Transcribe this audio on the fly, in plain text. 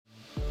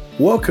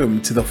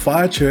Welcome to the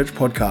Fire Church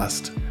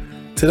podcast.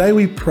 Today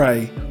we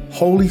pray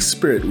Holy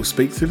Spirit will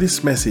speak through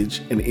this message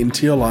and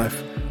into your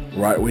life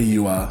right where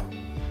you are.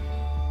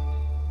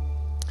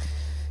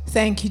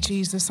 Thank you,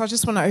 Jesus. I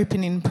just want to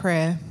open in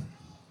prayer.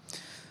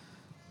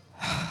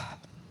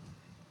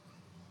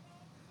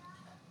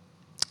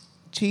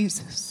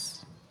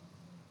 Jesus,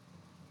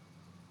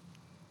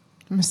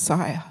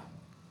 Messiah,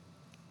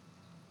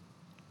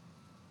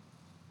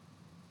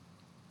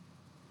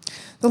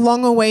 the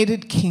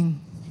long-awaited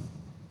King,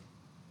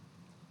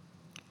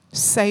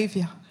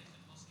 Savior,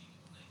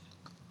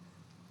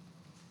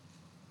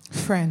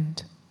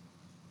 friend,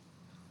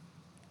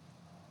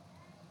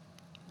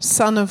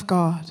 Son of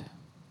God.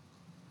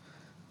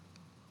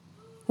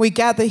 We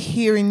gather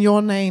here in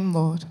your name,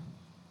 Lord,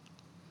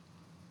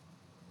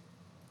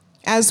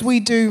 as we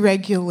do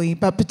regularly,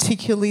 but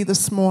particularly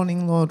this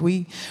morning, Lord.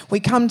 We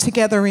come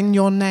together in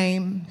your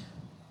name,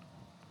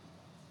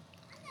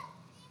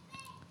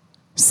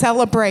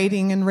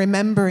 celebrating and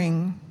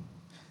remembering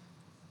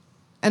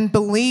and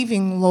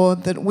believing,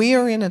 Lord, that we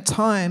are in a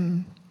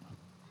time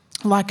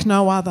like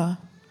no other,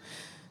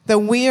 that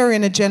we are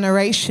in a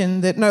generation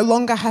that no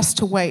longer has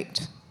to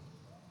wait.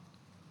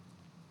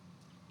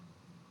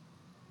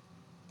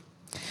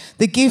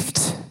 The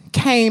gift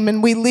came,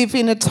 and we live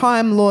in a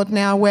time, Lord,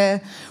 now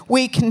where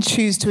we can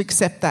choose to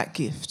accept that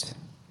gift.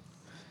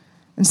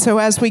 And so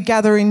as we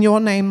gather in your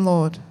name,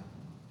 Lord,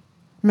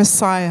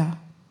 Messiah,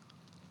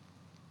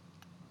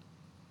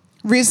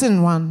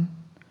 risen one,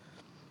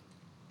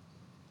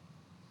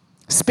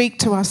 speak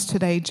to us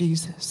today,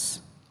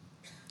 Jesus,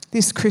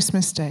 this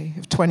Christmas day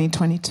of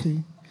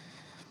 2022.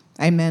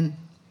 Amen.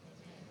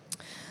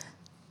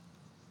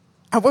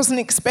 I wasn't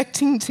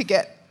expecting to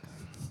get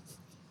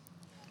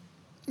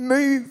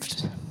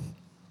moved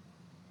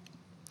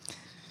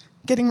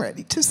getting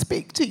ready to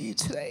speak to you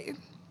today.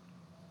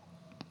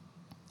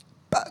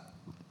 But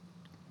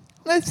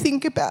when I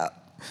think about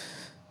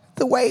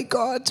the way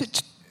God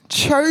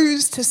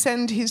chose to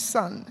send his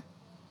son,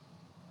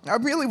 I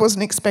really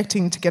wasn't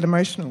expecting to get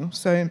emotional,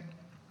 so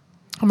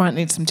I might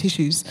need some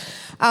tissues.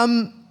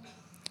 And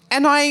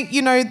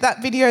that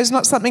video is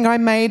not something I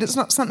made, it's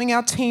not something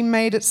our team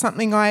made, it's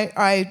something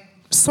I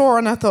saw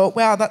and I thought,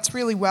 wow, that's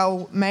really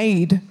well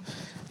made.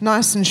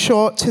 Nice and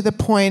short, to the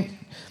point.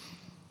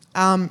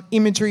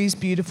 Imagery is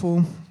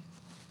beautiful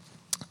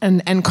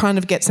and kind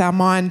of gets our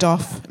mind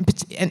off.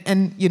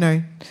 And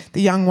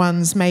the young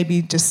ones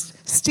maybe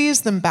just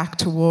steers them back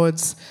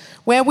towards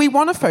where we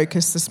want to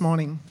focus this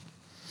morning.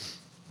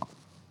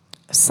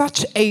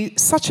 Such a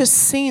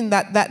scene,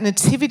 that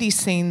nativity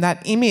scene,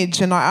 that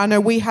image. And I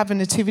know we have a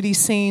nativity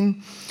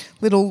scene,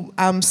 little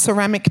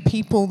ceramic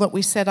people that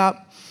we set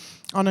up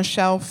on a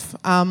shelf.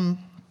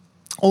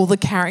 All the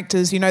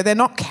characters, they're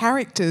not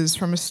characters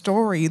from a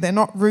story. They're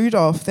not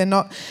Rudolph.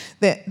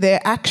 They're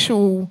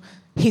actual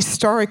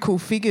historical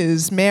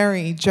figures.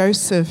 Mary,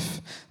 Joseph,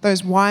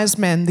 those wise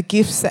men, the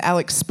gifts that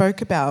Alex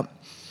spoke about.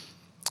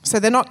 So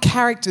they're not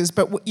characters,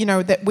 but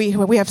that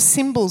we have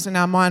symbols in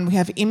our mind. We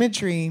have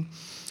imagery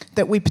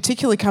that we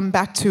particularly come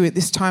back to at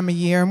this time of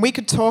year. And we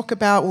could talk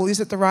about, well, is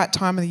it the right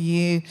time of the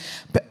year?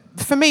 But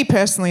for me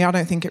personally, I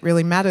don't think it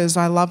really matters.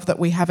 I love that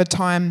we have a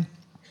time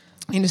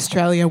in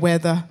Australia where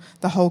the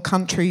whole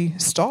country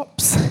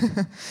stops.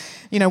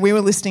 We were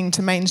listening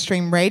to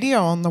mainstream radio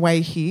on the way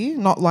here,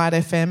 not Light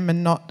FM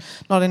and not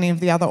any of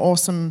the other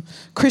awesome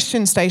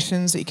Christian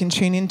stations that you can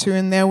tune into,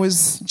 and there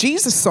was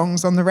Jesus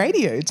songs on the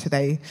radio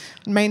today,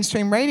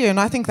 mainstream radio, and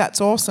I think that's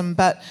awesome.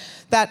 But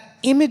that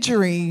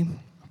imagery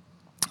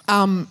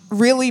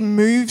really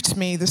moved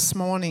me this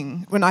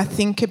morning when I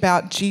think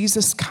about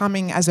Jesus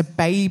coming as a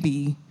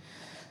baby,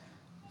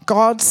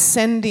 God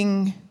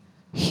sending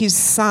his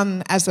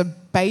son as a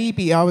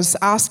baby. I was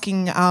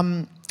asking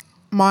our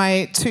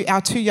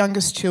two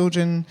youngest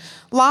children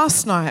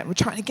last night. We're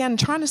trying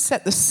to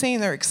set the scene.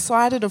 They're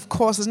excited, of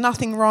course. There's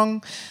nothing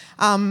wrong,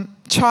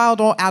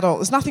 child or adult.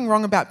 There's nothing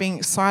wrong about being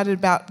excited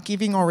about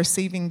giving or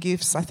receiving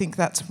gifts. I think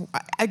that's,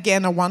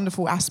 again, a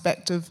wonderful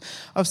aspect of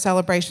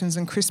celebrations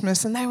and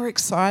Christmas. And they were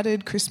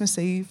excited, Christmas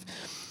Eve.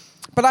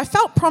 But I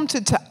felt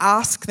prompted to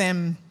ask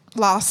them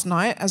last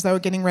night as they were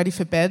getting ready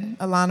for bed,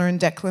 Alana and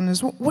Declan,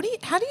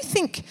 how do you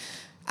think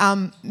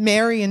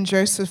Mary and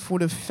Joseph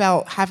would have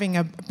felt having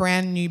a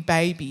brand new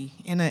baby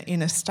in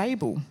a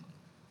stable?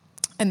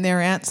 And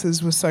their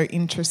answers were so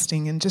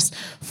interesting, and just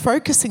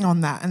focusing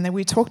on that. And then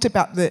we talked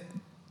about the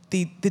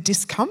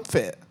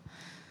discomfort,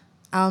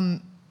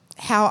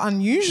 how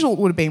unusual it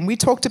would have been. We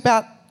talked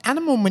about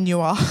animal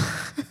manure.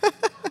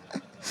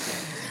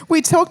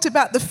 We talked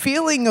about the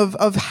feeling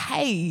of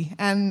hay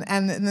and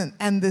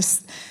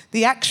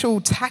the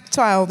actual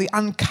tactile, the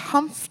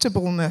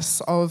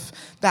uncomfortableness of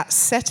that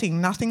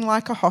setting. Nothing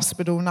like a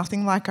hospital,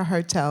 nothing like a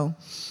hotel.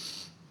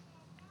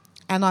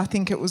 And I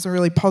think it was a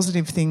really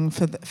positive thing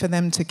for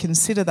them to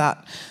consider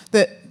that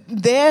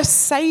their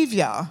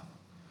Saviour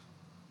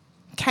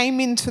came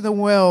into the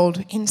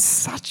world in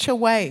such a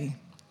way,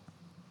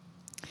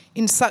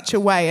 in such a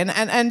way.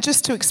 And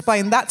just to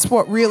explain, that's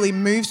what really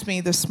moved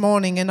me this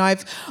morning. And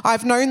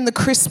I've known the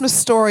Christmas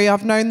story,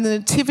 I've known the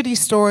nativity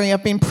story,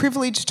 I've been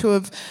privileged to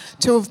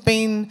have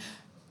been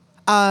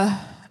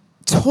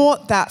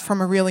taught that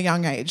from a really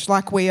young age,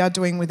 like we are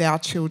doing with our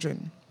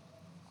children.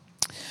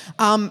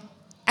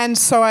 And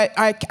so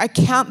I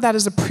count that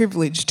as a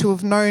privilege to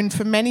have known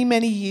for many,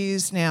 many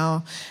years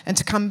now, and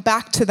to come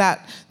back to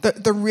that,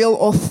 the real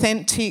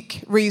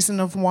authentic reason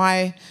of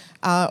why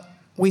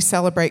we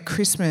celebrate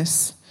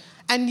Christmas.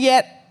 And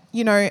yet,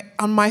 you know,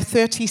 on my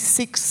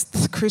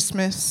 36th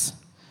Christmas,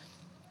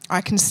 I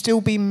can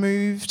still be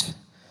moved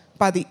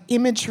by the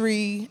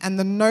imagery and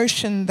the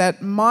notion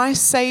that my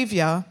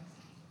Saviour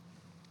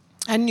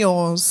and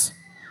yours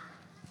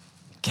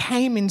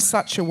came in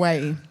such a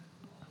way.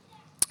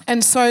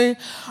 And so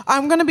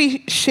I'm going to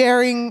be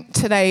sharing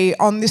today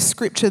on this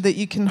scripture that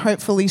you can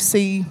hopefully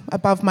see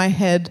above my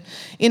head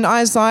in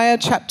Isaiah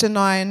chapter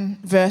 9,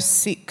 verse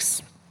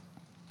 6.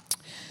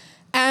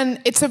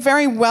 And it's a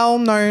very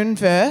well-known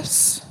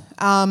verse,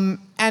 and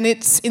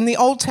it's in the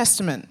Old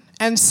Testament.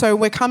 And so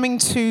we're coming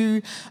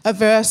to a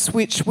verse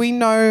which we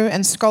know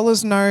and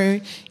scholars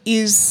know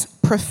is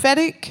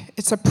prophetic.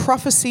 It's a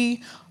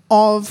prophecy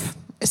of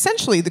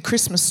essentially the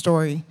Christmas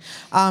story,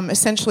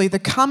 essentially the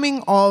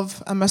coming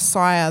of a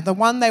Messiah, the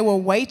one they were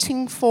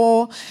waiting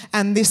for.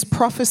 And this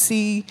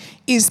prophecy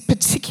is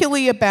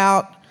particularly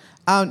about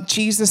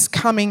Jesus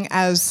coming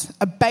as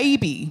a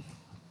baby.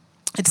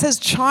 It says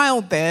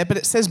child there, but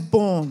it says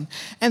born.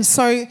 And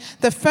so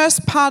the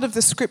first part of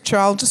the scripture,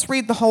 I'll just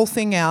read the whole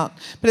thing out,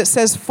 but it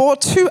says, "For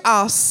to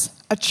us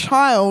a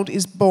child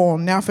is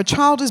born." Now, if a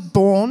child is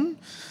born,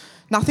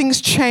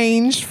 nothing's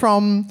changed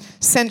from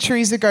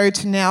centuries ago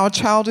to now. A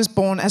child is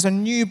born as a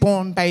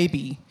newborn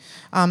baby.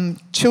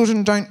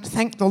 Children don't,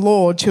 thank the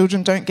Lord,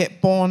 children don't get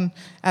born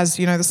as,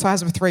 you know, the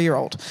size of a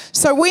 3-year-old.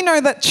 So we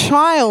know that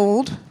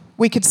child,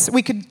 we could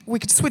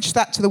switch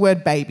that to the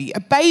word baby. A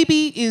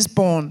baby is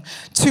born.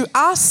 To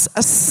us,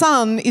 a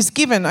son is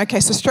given. Okay,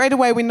 so straight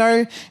away we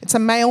know it's a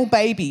male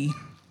baby.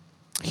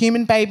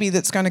 Human baby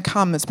that's going to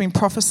come, that's been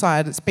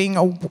prophesied, it's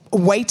being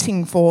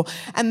waiting for,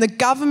 and the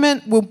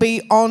government will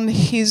be on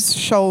his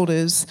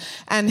shoulders,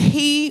 and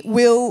he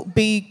will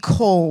be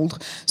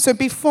called. So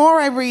before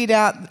I read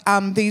out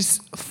these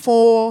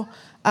 4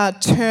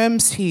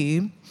 terms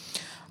here,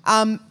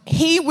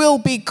 he will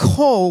be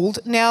called.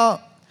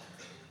 Now,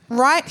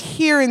 right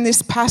here in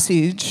this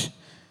passage,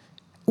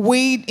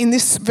 in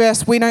this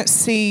verse, we don't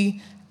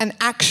see an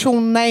actual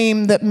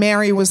name that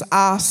Mary was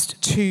asked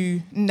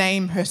to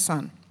name her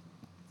son.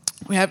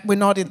 We're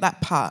not in that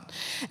part.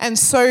 And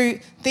so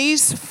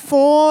these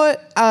 4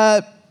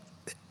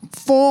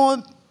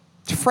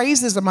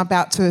 phrases I'm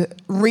about to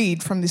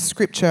read from this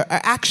scripture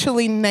are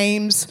actually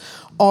names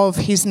of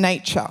his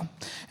nature.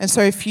 And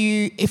so if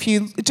you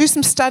do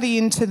some study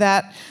into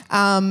that,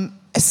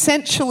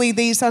 essentially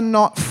these are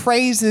not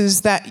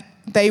phrases that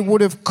they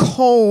would have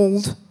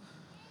called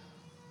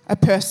a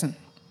person,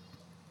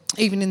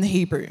 even in the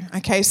Hebrew.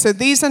 Okay, so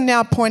these are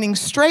now pointing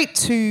straight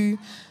to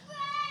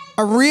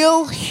a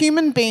real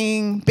human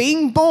being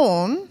being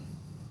born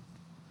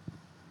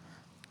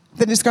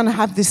that is going to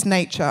have this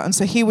nature. And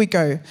so here we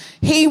go.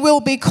 He will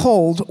be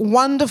called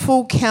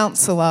Wonderful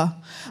Counselor,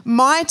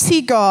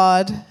 Mighty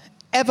God,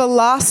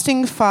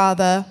 Everlasting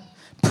Father,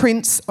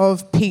 Prince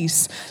of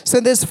Peace. So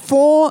there's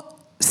 4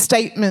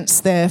 statements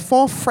there,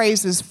 4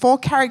 phrases, 4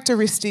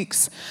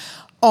 characteristics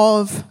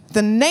of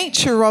the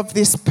nature of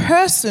this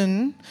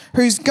person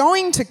who's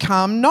going to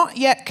come, not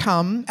yet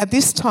come at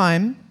this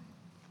time.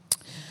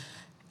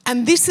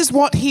 And this is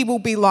what he will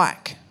be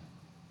like.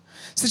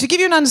 So to give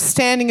you an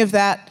understanding of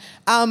that,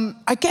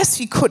 I guess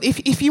you could,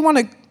 if you want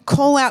to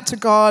call out to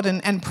God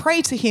and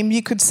pray to him,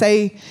 you could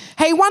say,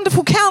 "Hey,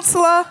 wonderful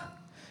counselor."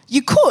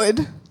 You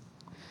could.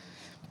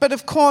 But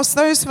of course,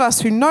 those of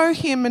us who know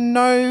him and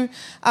know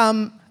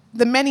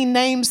the many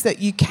names that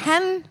you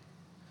can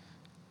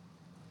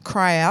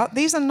cry out,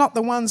 these are not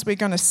the ones we're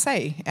going to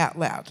say out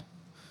loud.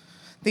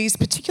 These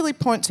particularly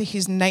point to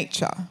his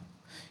nature.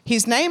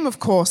 His name, of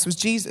course, was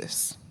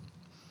Jesus.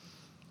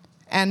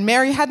 And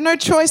Mary had no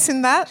choice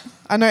in that.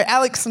 I know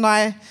Alex and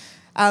I,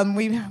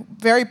 we're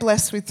very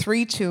blessed with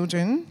 3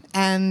 children.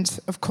 And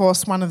of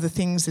course, one of the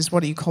things is,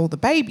 what do you call the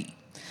baby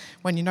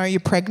when you know you're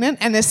pregnant?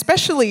 And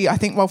especially, I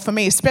think, well, for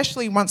me,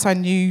 especially once I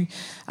knew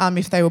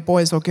if they were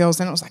boys or girls,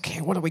 then it was like,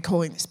 hey, what are we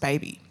calling this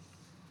baby?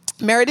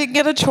 Mary didn't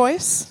get a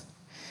choice.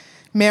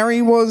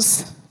 Mary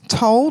was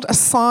told,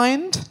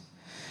 assigned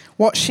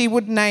what she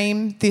would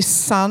name this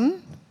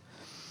son.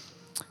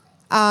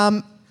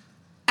 And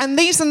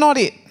these are not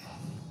it.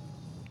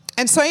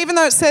 And so even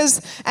though it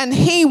says, and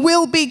he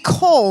will be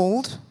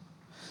called,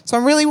 so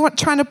I'm really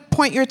trying to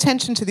point your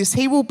attention to this.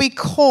 He will be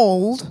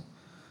called.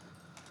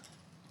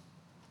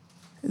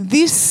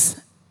 This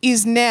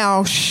is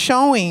now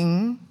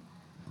showing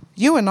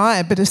you and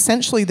I, but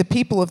essentially the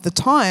people of the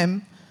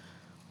time,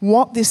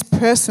 what this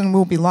person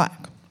will be like.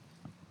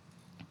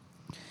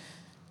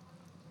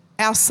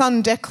 Our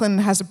son Declan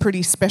has a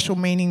pretty special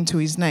meaning to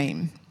his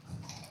name.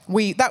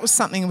 That was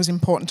something that was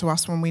important to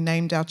us when we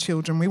named our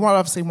children. We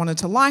obviously wanted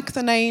to like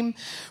the name.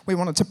 We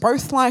wanted to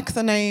both like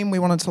the name. We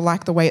wanted to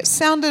like the way it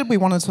sounded. We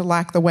wanted to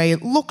like the way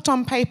it looked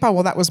on paper.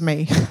 Well, that was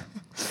me.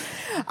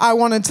 I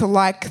wanted to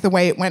like the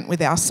way it went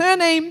with our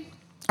surname.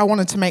 I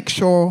wanted to make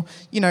sure,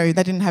 they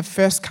didn't have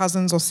first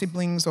cousins or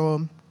siblings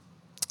or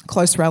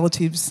close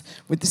relatives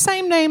with the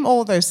same name,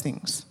 all those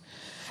things.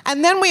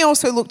 And then we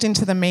also looked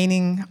into the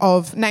meaning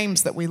of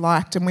names that we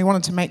liked, and we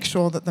wanted to make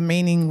sure that the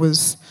meaning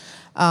was,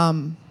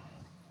 not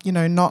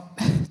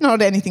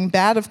anything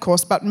bad, of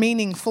course, but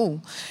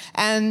meaningful.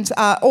 And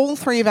all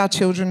three of our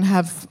children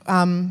have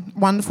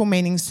wonderful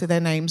meanings to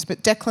their names,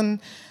 but Declan's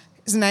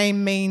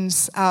name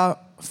means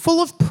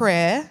full of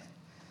prayer,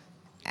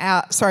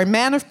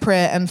 man of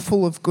prayer and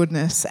full of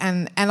goodness.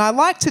 And I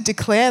like to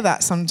declare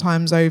that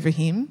sometimes over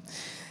him,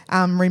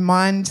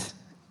 remind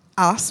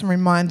us and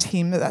remind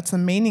him that that's the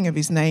meaning of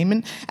his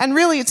name. And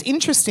really it's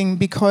interesting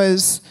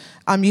because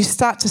you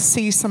start to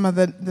see some of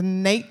the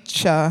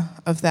nature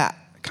of that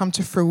come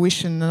to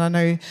fruition. And I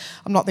know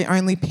I'm not the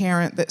only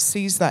parent that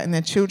sees that in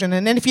their children.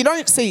 And then if you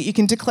don't see it, you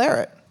can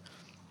declare it.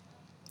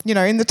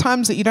 In the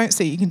times that you don't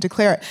see it, you can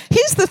declare it.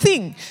 Here's the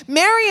thing.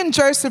 Mary and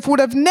Joseph would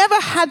have never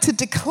had to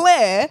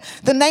declare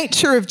the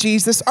nature of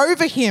Jesus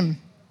over him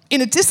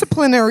in a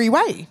disciplinary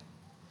way.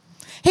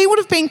 He would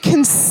have been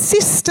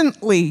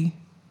consistently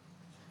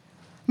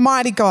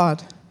mighty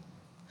God,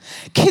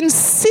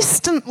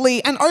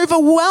 consistently and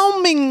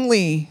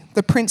overwhelmingly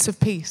the Prince of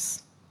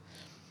Peace,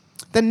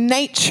 the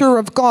nature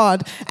of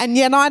God. And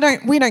yet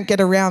we don't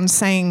get around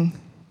saying,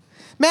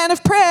 man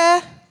of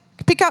prayer,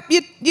 pick up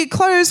your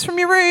clothes from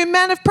your room,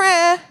 man of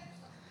prayer,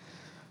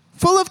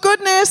 full of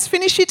goodness,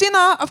 finish your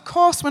dinner. Of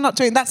course we're not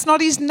doing that. That's not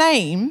his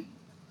name.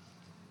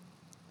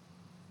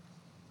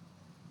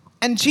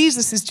 And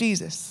Jesus is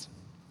Jesus.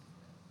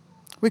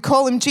 We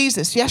call him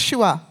Jesus,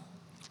 Yeshua.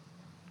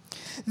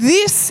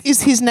 This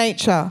is his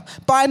nature.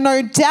 By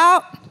no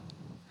doubt,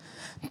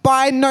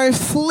 by no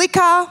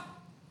flicker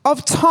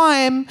of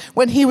time,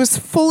 when he was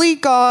fully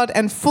God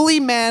and fully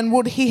man,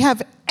 would he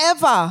have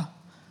ever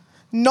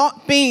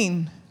not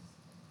been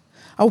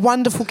a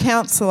wonderful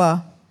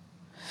counselor,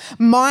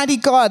 mighty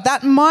God.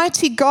 That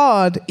mighty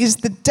God is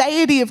the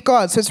deity of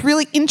God. So it's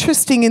really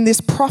interesting in this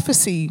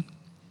prophecy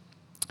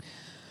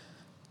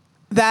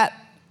that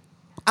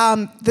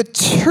the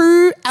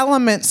two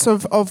elements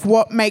of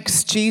what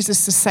makes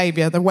Jesus the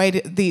Saviour,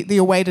 the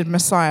awaited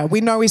Messiah.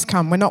 We know he's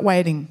come. We're not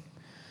waiting.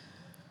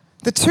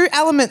 The two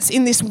elements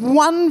in this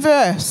one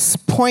verse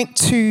point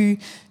to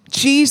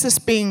Jesus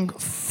being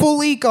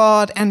fully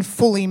God and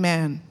fully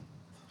man.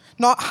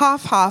 Not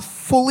half-half,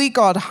 fully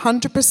God,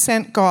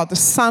 100% God, the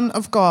Son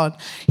of God.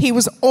 He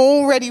was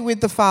already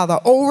with the Father,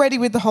 already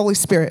with the Holy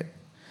Spirit.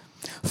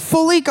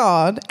 Fully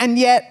God and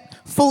yet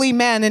fully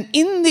man. And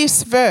in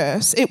this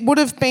verse, it would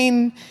have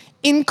been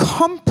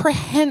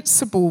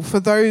incomprehensible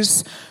for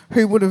those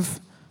who would have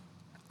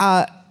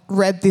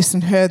read this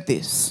and heard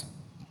this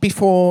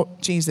before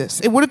Jesus.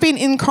 It would have been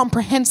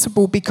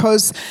incomprehensible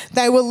because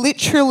they were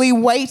literally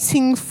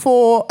waiting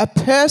for a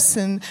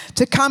person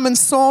to come and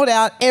sort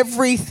out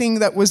everything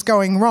that was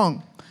going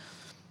wrong.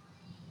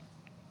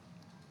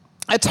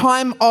 A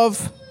time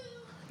of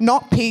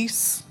not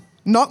peace,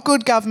 not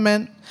good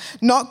government,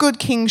 not good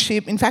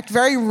kingship, in fact,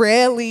 very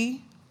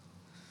rarely,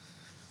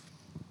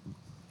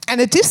 and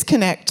a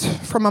disconnect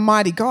from a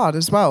mighty God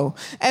as well.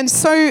 And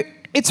so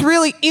it's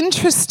really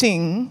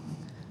interesting,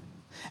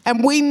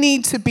 and we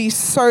need to be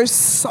so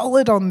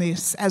solid on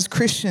this as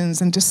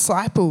Christians and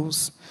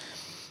disciples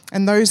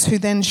and those who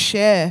then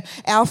share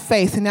our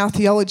faith and our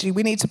theology.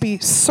 We need to be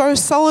so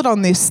solid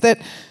on this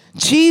that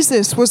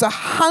Jesus was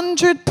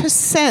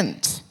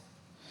 100%,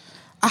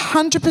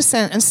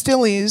 and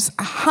still is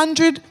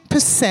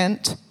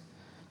 100%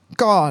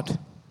 God.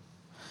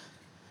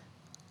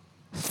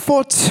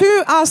 For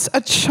to us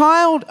a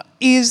child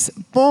is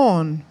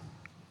born.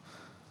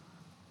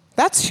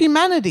 That's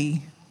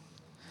humanity.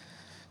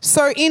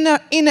 So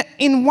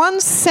in one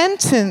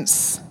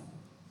sentence,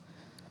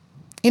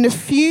 in a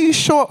few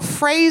short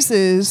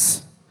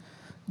phrases,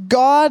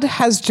 God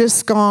has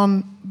just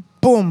gone,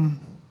 boom.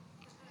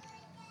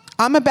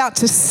 I'm about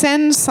to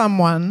send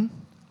someone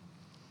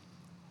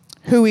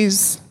who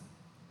is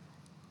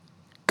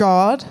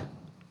God,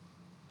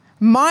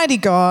 mighty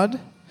God,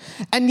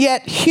 and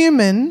yet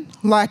human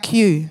like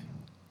you.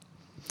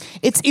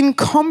 It's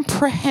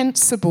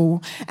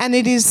incomprehensible, and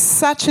it is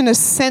such an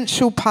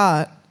essential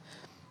part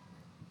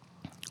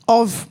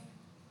of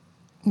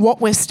what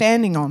we're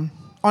standing on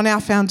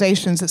our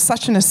foundations. It's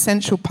such an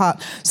essential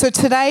part. So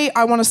today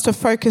I want us to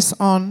focus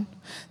on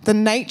the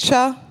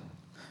nature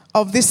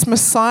of this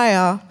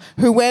Messiah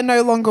who we're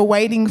no longer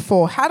waiting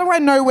for. How do I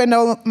know we're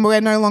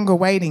no longer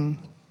waiting?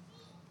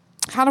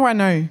 How do I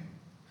know?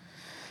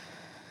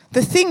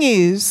 The thing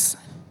is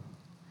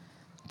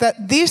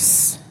that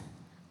this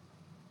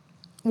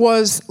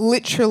was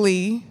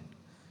literally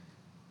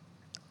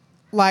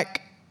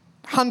like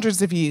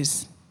hundreds of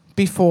years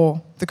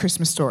before the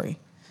Christmas story,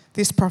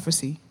 this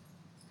prophecy.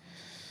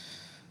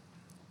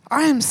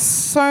 I am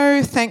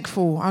so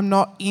thankful I'm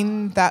not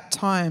in that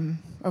time.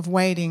 of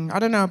waiting. I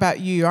don't know about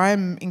you. I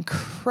am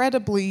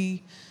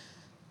incredibly,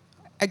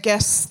 I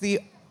guess, the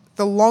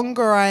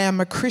longer I am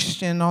a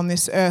Christian on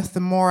this earth, the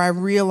more I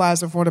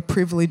realize of what a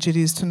privilege it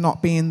is to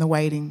not be in the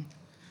waiting.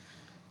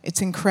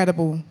 It's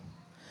incredible.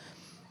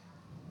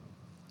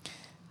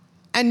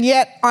 And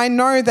yet I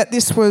know that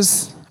this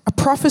was a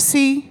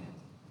prophecy.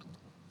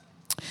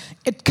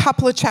 A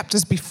couple of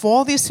chapters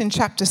before this, in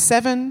chapter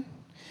 7,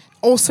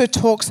 also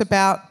talks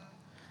about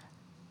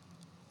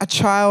a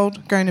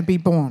child going to be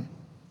born,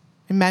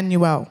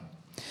 Emmanuel.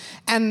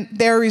 And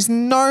there is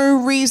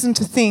no reason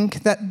to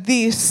think that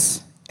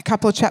this, a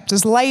couple of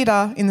chapters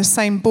later in the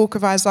same book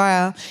of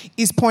Isaiah,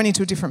 is pointing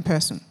to a different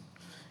person.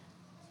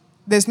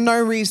 There's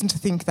no reason to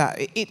think that.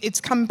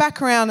 It's come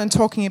back around and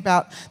talking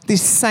about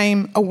this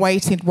same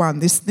awaited one,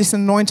 this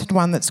anointed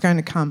one that's going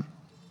to come.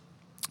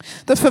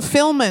 The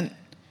fulfillment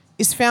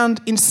is found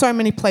in so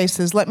many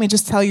places. Let me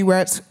just tell you where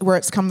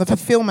it's come. The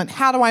fulfillment.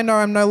 How do I know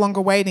I'm no longer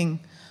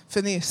waiting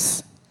for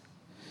this?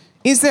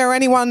 Is there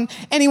anyone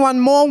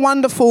more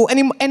wonderful,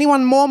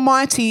 anyone more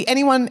mighty,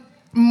 anyone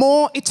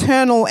more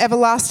eternal,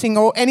 everlasting,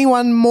 or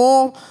anyone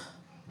more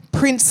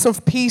Prince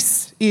of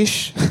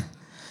Peace-ish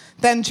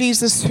than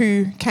Jesus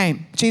who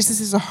came? Jesus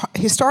is a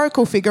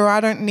historical figure. I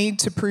don't need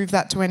to prove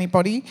that to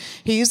anybody.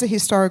 He is a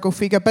historical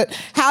figure. But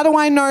how do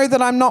I know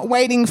that I'm not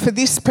waiting for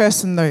this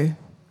person though?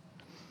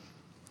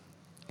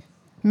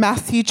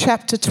 Matthew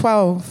chapter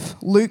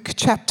 12, Luke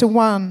chapter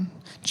 1,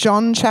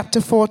 John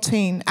chapter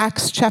 14,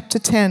 Acts chapter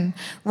 10,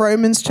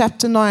 Romans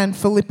chapter 9,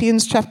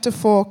 Philippians chapter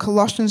 4,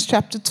 Colossians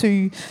chapter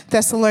 2,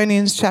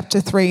 Thessalonians chapter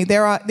 3.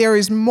 There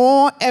is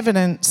more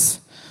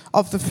evidence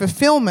of the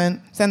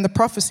fulfillment than the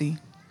prophecy.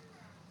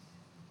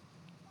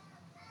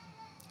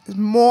 There's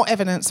more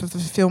evidence of the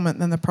fulfillment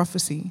than the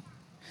prophecy.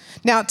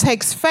 Now, it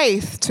takes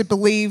faith to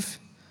believe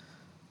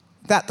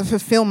that the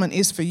fulfillment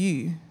is for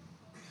you.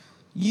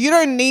 You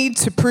don't need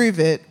to prove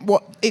it.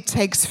 It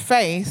takes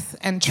faith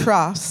and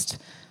trust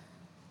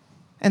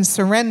and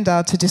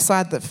surrender to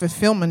decide that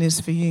fulfillment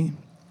is for you.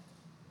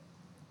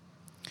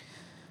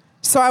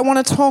 So I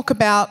want to talk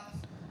about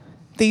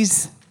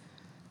these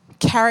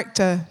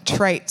character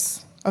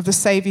traits of the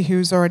Savior who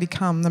has already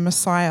come, the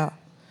Messiah.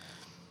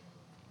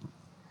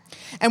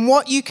 And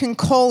what you can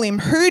call him.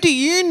 Who do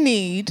you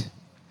need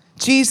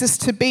Jesus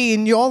to be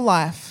in your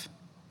life?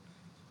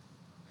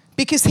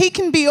 Because he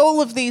can be all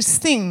of these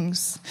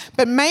things,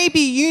 but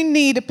maybe you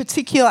need a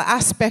particular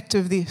aspect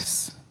of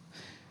this.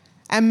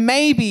 And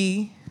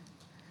maybe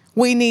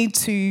we need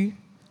to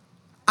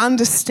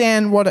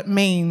understand what it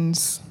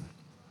means.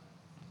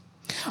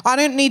 I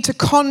don't need to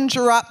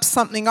conjure up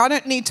something. I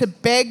don't need to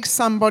beg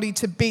somebody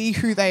to be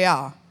who they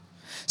are.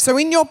 So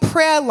in your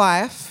prayer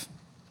life,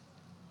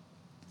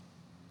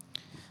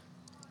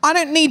 I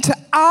don't need to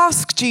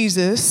ask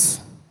Jesus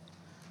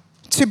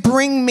to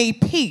bring me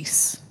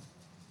peace.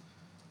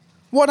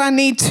 What I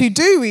need to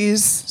do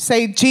is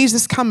say,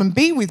 Jesus, come and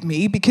be with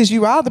me because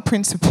you are the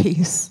Prince of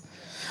Peace.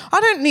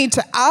 I don't need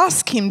to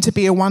ask him to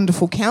be a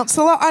wonderful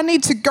counselor. I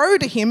need to go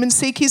to him and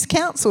seek his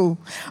counsel.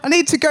 I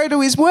need to go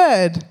to his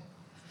word.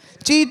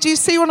 Do you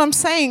see what I'm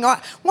saying?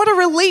 What a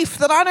relief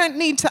that I don't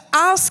need to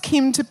ask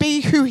him to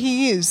be who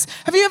he is.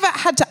 Have you ever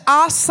had to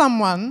ask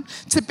someone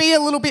to be a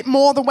little bit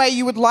more the way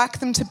you would like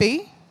them to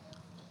be?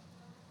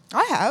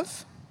 I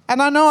have.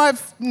 And I know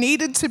I've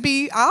needed to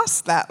be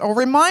asked that or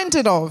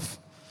reminded of.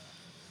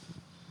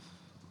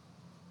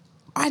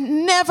 I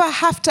never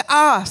have to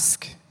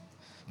ask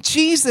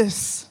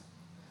Jesus,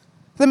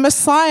 the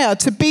Messiah,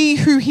 to be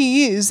who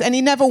he is, and he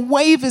never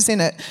wavers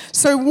in it.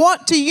 So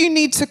what do you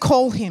need to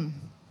call him?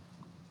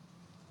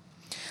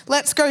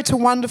 Let's go to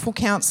Wonderful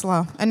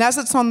Counselor. And as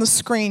it's on the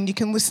screen, you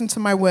can listen to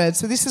my words.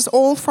 So this is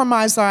all from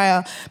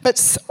Isaiah,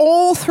 but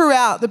all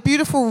throughout the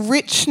beautiful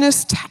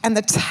richness and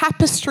the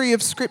tapestry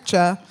of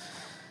Scripture,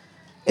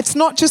 it's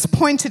not just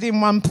pointed in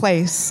one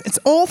place. It's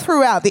all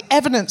throughout, the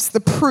evidence, the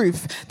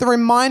proof, the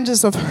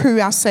reminders of who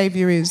our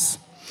Saviour is.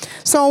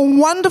 So a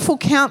wonderful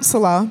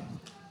counselor,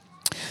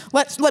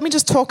 let me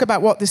just talk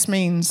about what this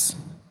means.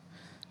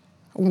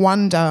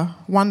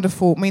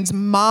 Wonderful, means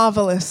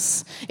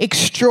marvelous,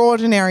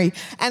 extraordinary,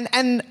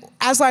 and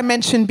as I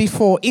mentioned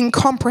before,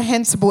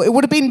 incomprehensible. It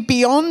would have been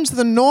beyond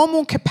the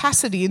normal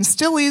capacity, and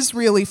still is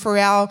really for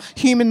our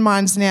human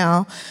minds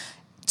now,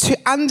 to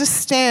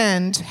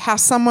understand how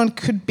someone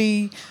could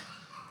be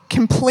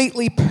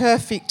completely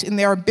perfect in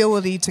their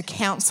ability to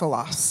counsel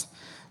us.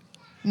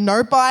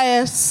 No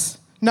bias,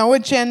 no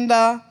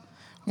agenda,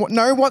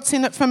 no what's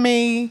in it for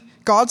me.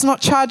 God's not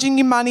charging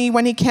you money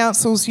when he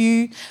counsels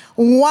you.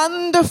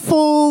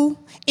 Wonderful,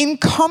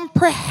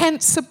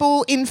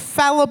 incomprehensible,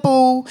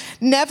 infallible,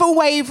 never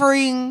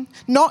wavering,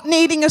 not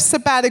needing a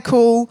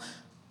sabbatical,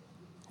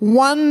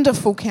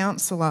 wonderful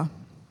counselor.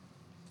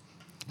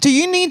 Do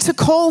you need to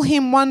call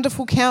him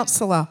Wonderful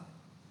Counselor?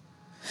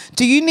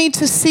 Do you need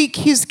to seek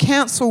his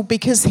counsel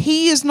because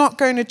he is not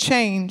going to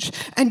change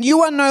and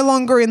you are no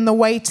longer in the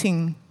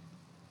waiting?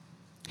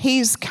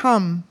 He's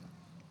come.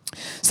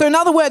 So in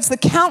other words, the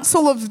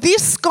counsel of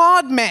this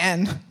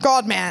God-man,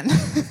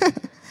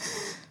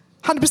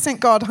 100%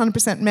 God,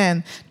 100%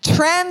 man,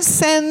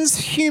 transcends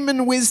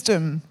human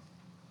wisdom.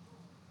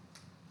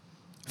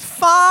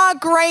 Far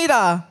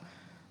greater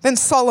than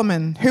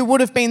Solomon, who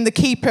would have been the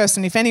key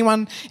person. If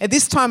anyone, at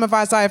this time of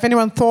Isaiah, if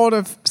anyone thought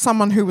of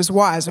someone who was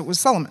wise, it was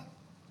Solomon.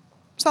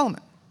 Solomon,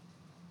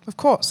 of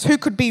course. Who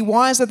could be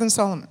wiser than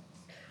Solomon?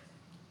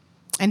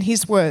 And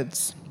his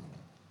words,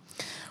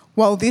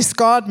 well, this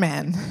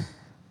God-man,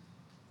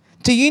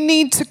 do you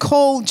need to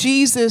call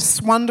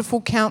Jesus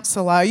Wonderful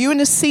Counselor? Are you in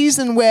a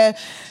season where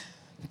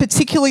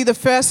particularly the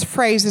first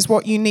phrase is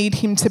what you need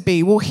him to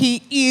be? Well,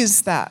 he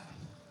is that.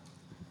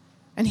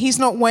 And he's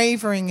not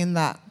wavering in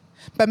that.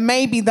 But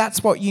maybe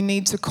that's what you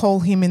need to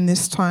call him in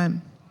this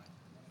time.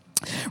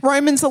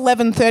 Romans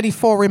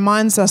 11:34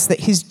 reminds us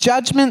that his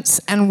judgments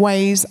and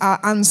ways are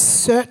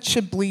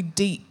unsearchably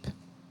deep.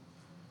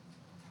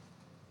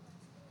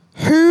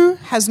 Who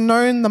has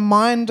known the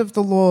mind of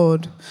the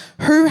Lord?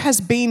 Who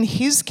has been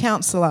his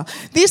counselor?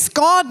 This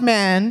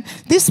God-man,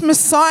 this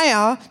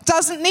Messiah,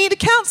 doesn't need a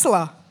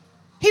counselor.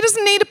 He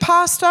doesn't need a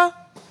pastor.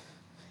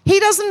 He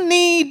doesn't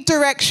need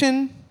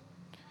direction.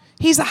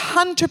 He's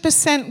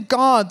 100%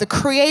 God, the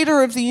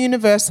creator of the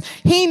universe.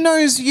 He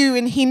knows you,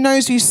 and he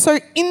knows you so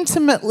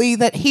intimately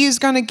that he is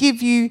going to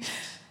give you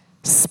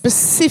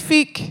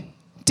specific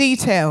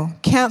detail,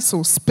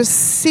 counsel,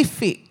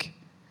 specific,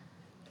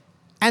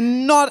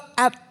 and not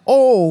at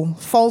all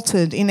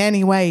faulted in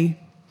any way.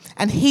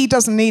 And he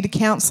doesn't need a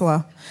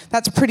counselor.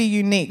 That's pretty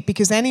unique,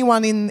 because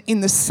anyone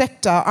in the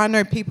sector, I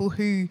know people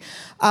who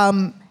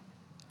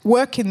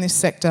work in this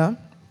sector,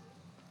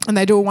 and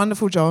they do a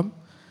wonderful job.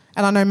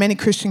 And I know many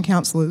Christian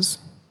counsellors.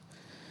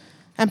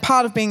 And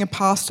part of being a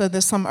pastor,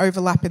 there's some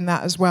overlap in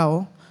that as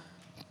well.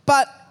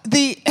 But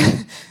the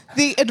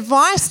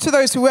advice to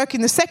those who work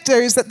in the sector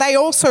is that they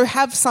also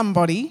have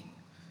somebody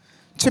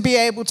to be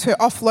able to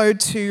offload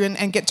to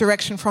and get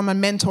direction from,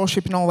 and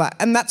mentorship and all that.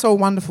 And that's all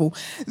wonderful.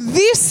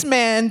 This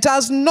man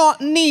does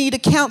not need a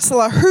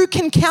counsellor. Who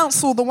can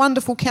counsel the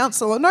wonderful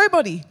counselor?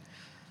 Nobody.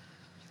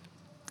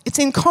 It's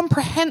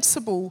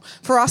incomprehensible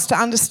for us to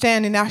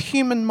understand in our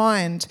human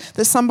mind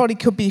that somebody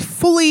could be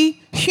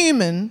fully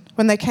human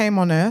when they came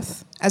on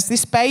earth as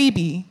this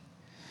baby,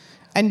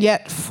 and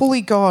yet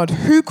fully God.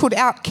 Who could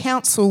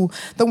out-counsel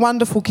the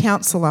wonderful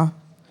counselor?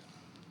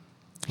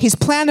 His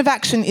plan of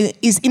action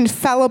is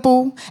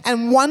infallible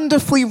and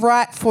wonderfully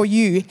right for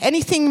you.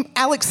 Anything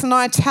Alex and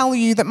I tell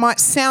you that might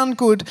sound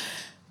good,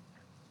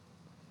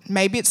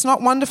 maybe it's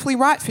not wonderfully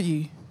right for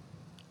you.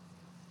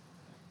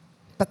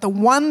 But the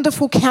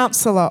wonderful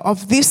counselor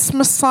of this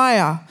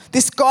Messiah,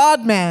 this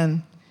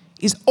God-man,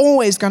 is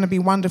always going to be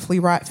wonderfully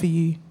right for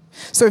you.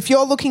 So if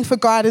you're looking for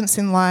guidance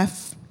in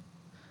life,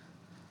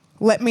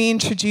 let me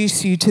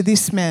introduce you to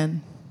this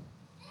man.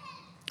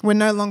 We're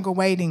no longer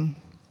waiting.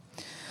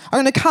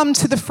 I'm going to come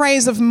to the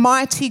phrase of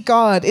mighty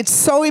God. It's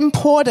so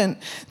important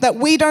that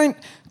we don't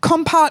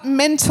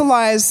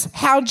compartmentalize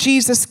how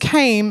Jesus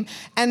came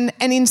and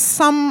in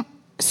some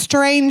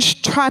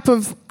strange type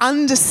of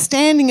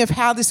understanding of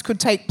how this could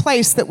take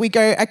place, that we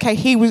go, okay,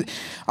 he was,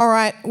 all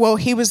right, well,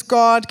 he was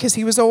God because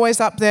he was always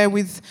up there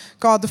with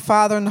God the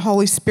Father and the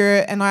Holy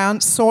Spirit, and I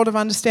sort of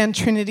understand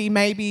Trinity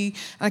maybe.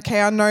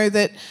 Okay, I know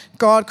that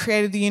God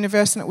created the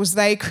universe and it was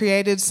they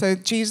created, so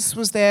Jesus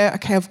was there.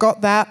 Okay, I've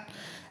got that.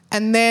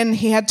 And then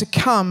he had to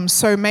come,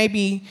 so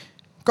maybe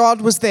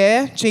God was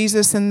there,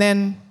 Jesus, and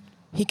then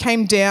he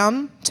came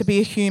down to be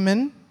a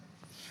human.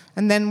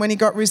 And then when he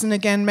got risen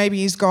again, maybe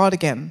he's God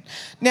again.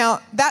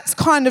 Now, that's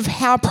kind of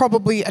how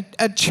probably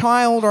a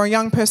child or a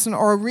young person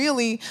or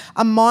really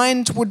a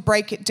mind would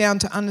break it down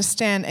to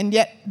understand. And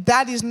yet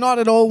that is not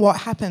at all what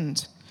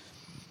happened.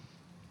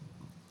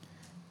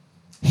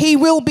 He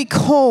will be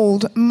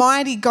called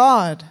Mighty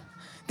God.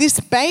 This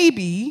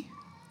baby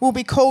will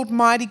be called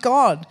Mighty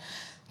God.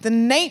 The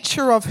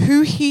nature of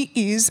who he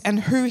is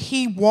and who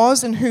he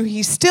was and who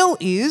he still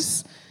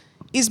is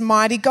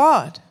Mighty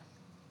God.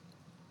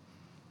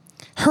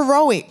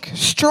 Heroic,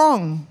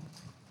 strong.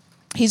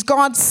 He's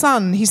God's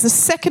son. He's the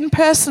second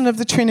person of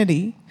the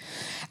Trinity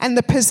and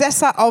the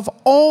possessor of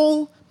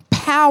all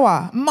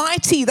power.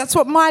 Mighty, that's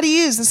what mighty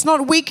is. It's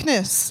not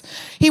weakness.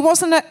 He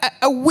wasn't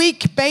a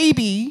weak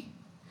baby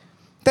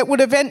that would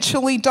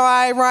eventually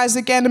die, rise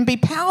again, and be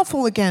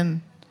powerful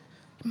again.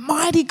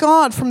 Mighty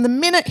God, from the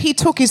minute he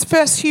took his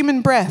first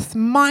human breath,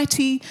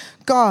 mighty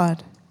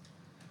God.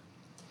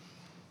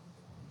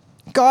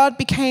 God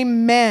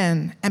became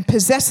man and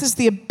possesses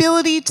the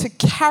ability to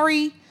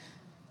carry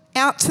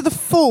out to the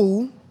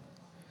full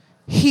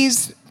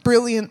his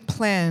brilliant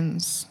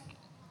plans.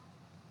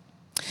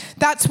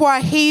 That's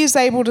why he is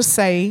able to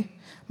say,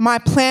 my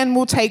plan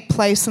will take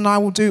place and I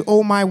will do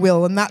all my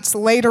will. And that's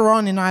later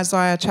on in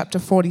Isaiah chapter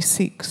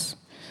 46.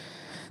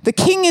 The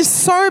king is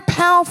so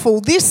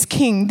powerful, this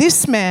king,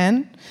 this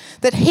man,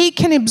 that he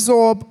can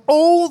absorb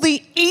all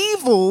the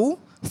evil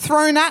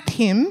thrown at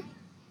him,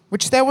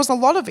 which there was a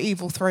lot of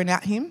evil thrown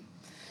at him,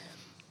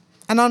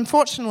 and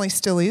unfortunately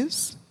still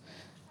is,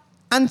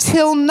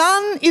 until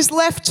none is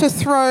left to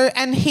throw,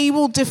 and he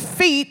will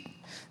defeat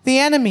the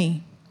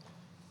enemy.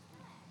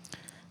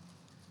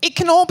 It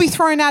can all be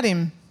thrown at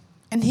him.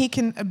 and he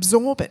can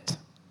absorb it.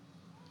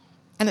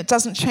 And it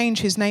doesn't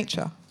change his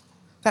nature.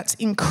 That's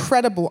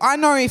incredible. I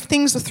know if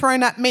things are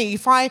thrown at me,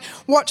 if I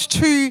watch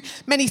too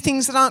many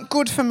things that aren't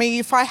good for me,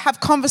 if I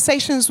have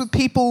conversations with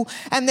people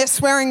and they're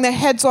swearing their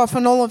heads off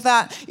and all of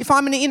that, if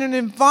I'm in an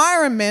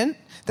environment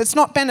that's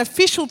not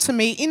beneficial to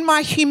me in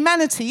my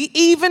humanity,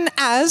 even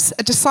as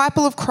a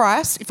disciple of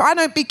Christ, if I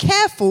don't be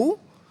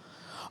careful,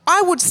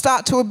 I would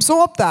start to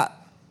absorb that.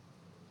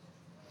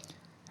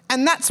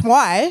 And that's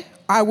why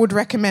I would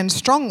recommend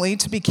strongly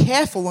to be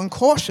careful and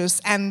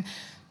cautious and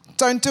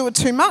don't do it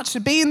too much, to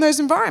be in those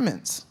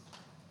environments.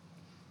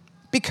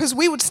 Because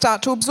we would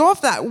start to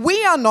absorb that.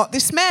 We are not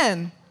this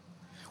man.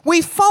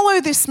 We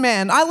follow this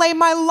man. I lay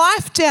my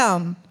life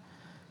down.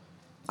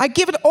 I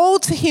give it all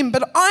to him,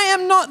 but I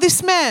am not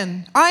this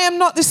man. I am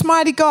not this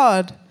mighty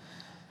God.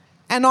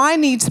 And I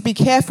need to be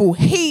careful.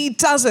 He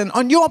doesn't.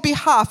 On your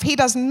behalf, he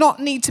does not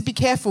need to be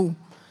careful.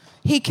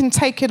 He can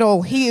take it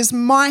all. He is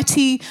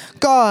mighty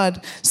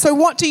God. So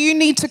what do you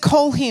need to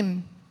call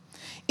him?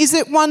 Is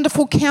it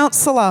Wonderful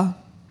Counselor?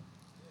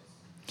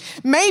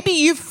 Maybe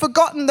you've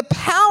forgotten the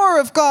power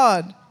of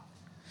God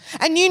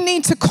and you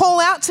need to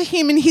call out to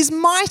him in his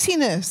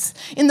mightiness,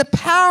 in the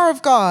power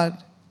of God.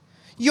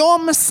 Your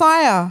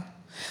Messiah.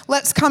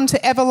 Let's come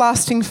to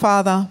Everlasting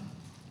Father.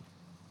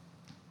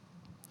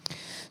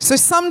 So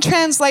some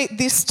translate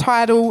this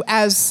title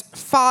as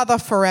Father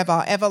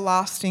Forever,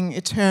 Everlasting,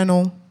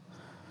 Eternal.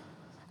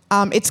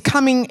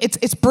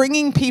 It's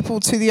bringing people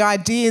to the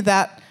idea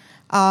that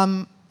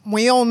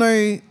we all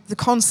know the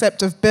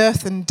concept of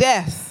birth and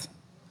death.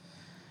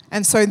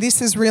 And so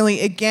this is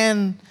really,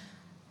 again,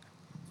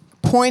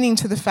 pointing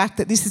to the fact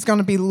that this is going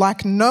to be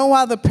like no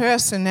other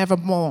person ever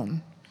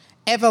born.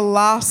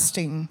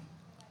 Everlasting.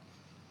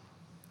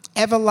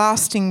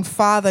 Everlasting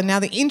Father. Now,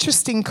 the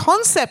interesting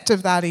concept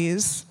of that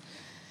is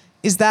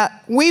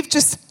that we've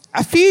just,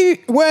 a few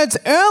words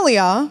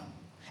earlier,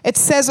 it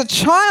says a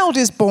child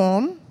is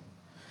born.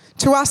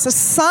 To us, a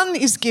son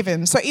is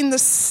given. So in the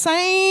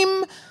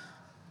same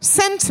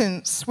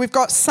sentence, we've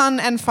got son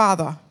and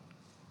father.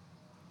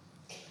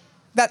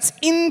 That's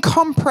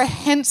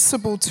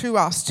incomprehensible to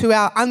us, to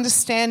our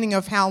understanding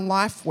of how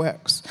life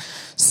works.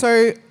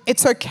 So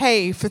it's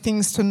okay for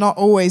things to not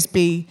always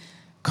be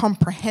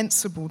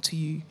comprehensible to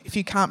you if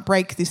you can't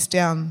break this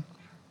down.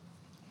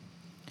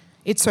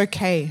 It's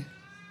okay.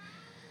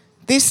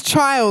 This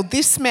child,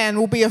 this man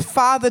will be a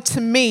father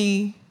to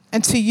me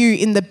and to you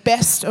in the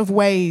best of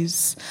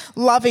ways,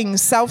 loving,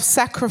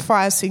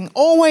 self-sacrificing,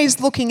 always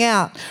looking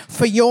out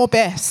for your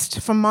best,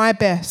 for my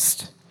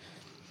best.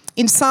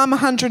 In Psalm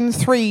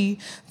 103,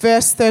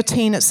 verse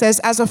 13, it says,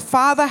 "As a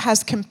father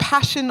has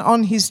compassion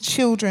on his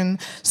children,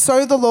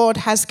 so the Lord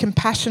has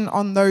compassion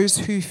on those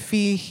who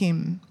fear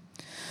him."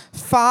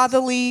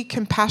 Fatherly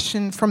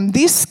compassion from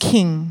this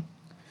King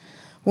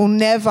will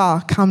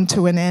never come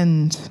to an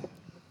end.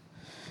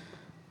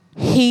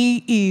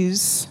 He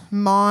is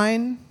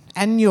mine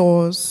and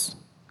yours,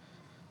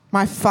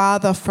 my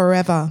Father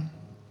forever.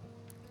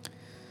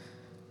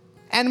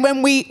 And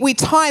when we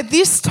tie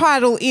this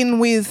title in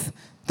with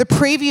the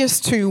previous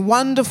two,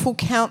 Wonderful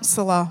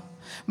Counselor,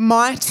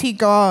 Mighty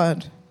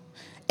God,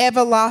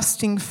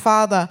 Everlasting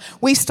Father,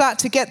 we start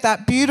to get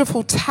that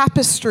beautiful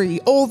tapestry,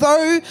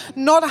 although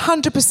not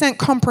 100%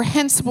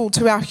 comprehensible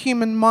to our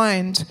human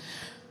mind.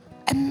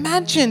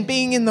 Imagine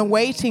being in the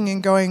waiting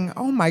and going,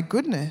 oh my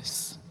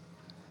goodness,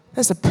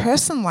 there's a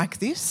person like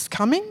this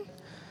coming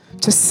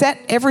to set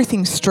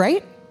everything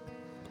straight?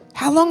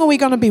 How long are we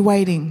going to be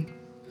waiting?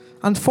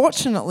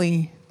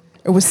 Unfortunately,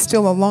 it was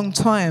still a long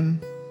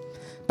time.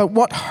 But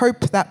what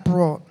hope that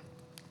brought.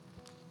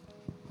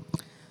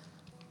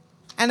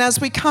 And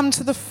as we come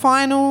to the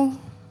final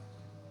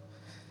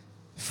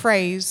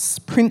phrase,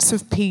 Prince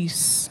of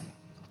Peace,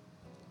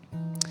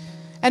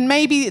 and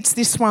maybe it's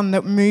this one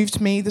that moved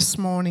me this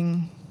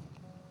morning.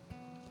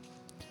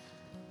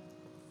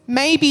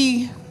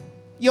 Maybe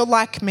you're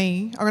like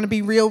me. I'm going to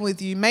be real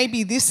with you.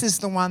 Maybe this is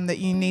the one that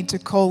you need to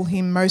call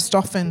him most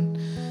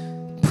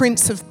often,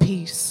 Prince of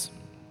Peace.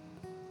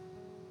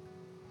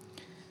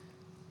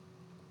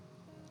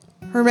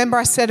 Remember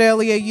I said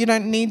earlier, you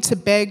don't need to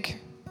beg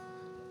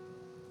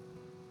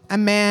a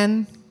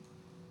man,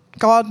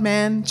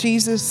 God-man,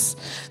 Jesus,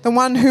 the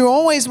one who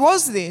always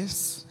was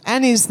this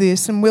and is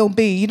this and will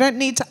be. You don't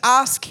need to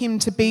ask him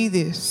to be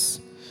this.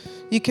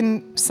 You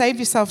can save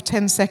yourself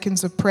 10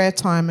 seconds of prayer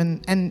time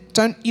and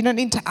you don't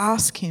need to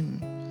ask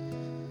him.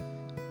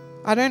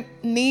 I don't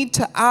need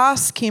to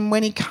ask him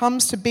when he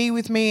comes to be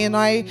with me and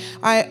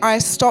I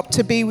stop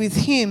to be with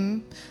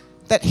him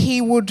that he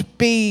would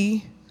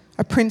be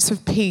a Prince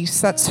of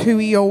Peace. That's who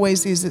he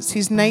always is. It's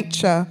his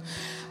nature.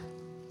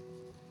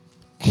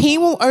 He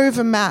will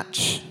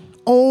overmatch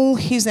all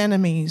his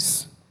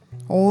enemies,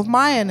 all of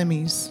my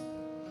enemies.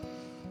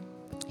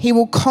 He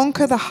will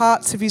conquer the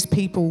hearts of his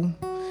people.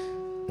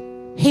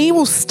 He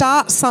will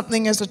start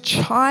something as a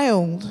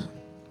child.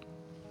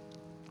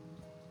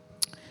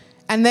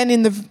 And then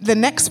in the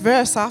next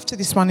verse after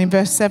this one, in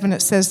verse 7,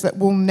 it says that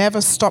we'll never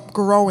stop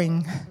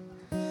growing.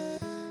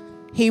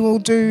 He will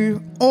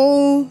do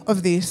all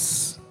of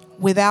this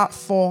without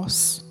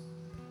force.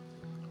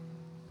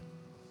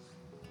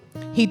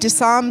 He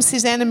disarms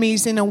his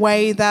enemies in a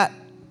way that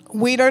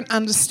we don't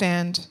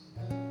understand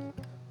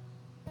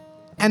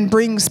and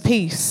brings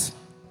peace.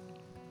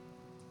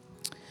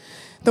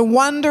 The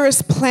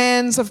wondrous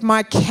plans of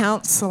my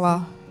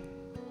counselor,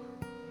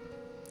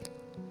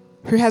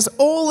 who has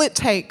all it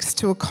takes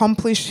to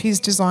accomplish his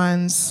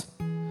designs,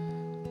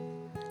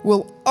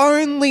 will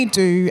only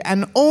do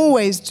and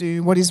always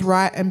do what is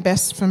right and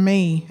best for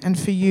me and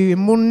for you,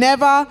 and will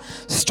never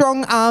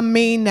strong arm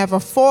me, never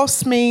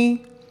force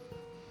me,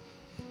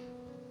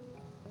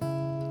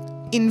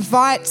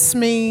 invites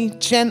me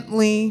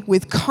gently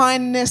with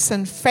kindness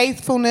and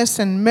faithfulness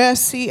and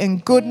mercy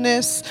and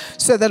goodness,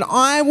 so that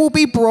I will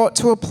be brought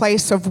to a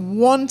place of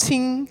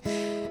wanting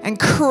and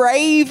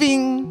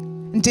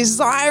craving and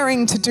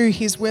desiring to do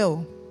his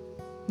will,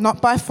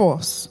 not by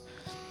force.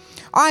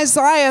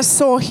 Isaiah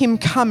saw him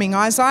coming.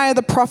 Isaiah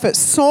the prophet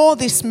saw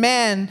this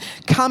man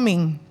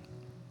coming.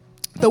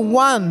 The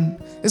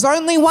one, there's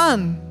only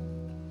one.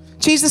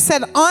 Jesus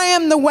said, I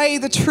am the way,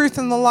 the truth,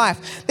 and the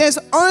life. There's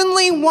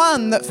only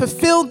one that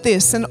fulfilled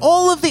this, and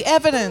all of the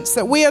evidence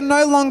that we are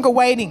no longer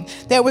waiting.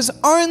 There was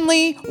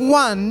only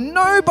one.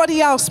 Nobody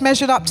else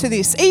measured up to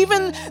this.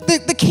 Even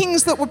the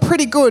kings that were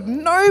pretty good,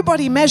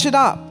 nobody measured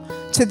up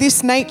to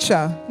this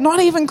nature, not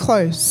even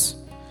close.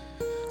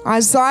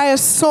 Isaiah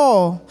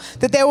saw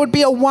that there would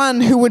be a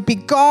one who would be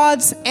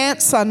God's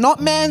answer,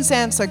 not man's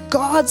answer,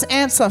 God's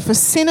answer for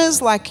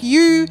sinners like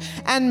you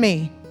and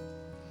me.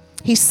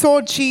 He saw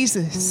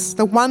Jesus,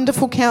 the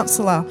wonderful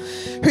counselor,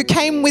 who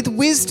came with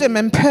wisdom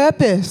and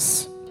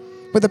purpose,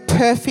 with a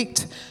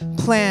perfect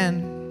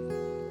plan.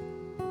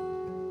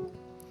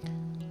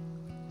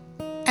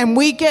 And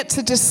we get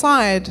to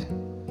decide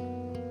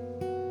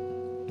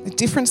at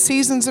different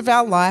seasons of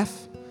our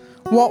life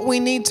what we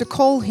need to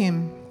call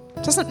him.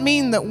 It doesn't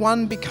mean that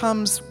one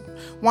becomes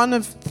one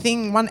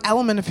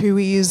element of who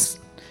he is,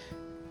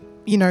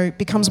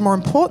 becomes more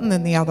important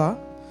than the other.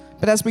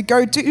 But as we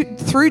go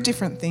through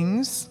different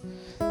things,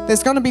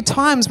 there's going to be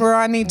times where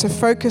I need to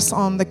focus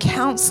on the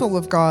counsel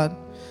of God,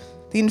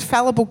 the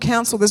infallible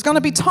counsel. There's going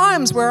to be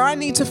times where I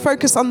need to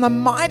focus on the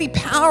mighty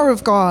power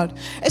of God,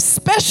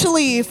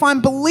 especially if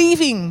I'm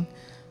believing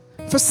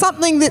for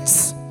something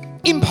that's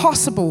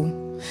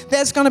impossible.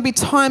 There's going to be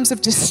times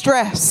of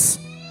distress,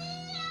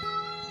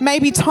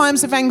 maybe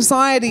times of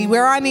anxiety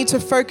where I need to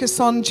focus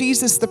on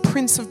Jesus, the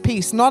Prince of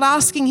Peace, not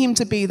asking him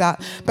to be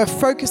that, but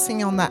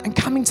focusing on that and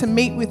coming to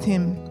meet with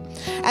him.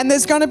 And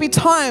there's going to be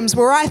times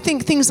where I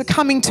think things are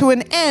coming to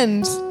an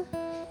end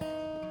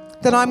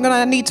that I'm going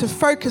to need to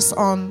focus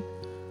on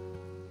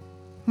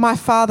my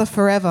Father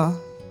forever.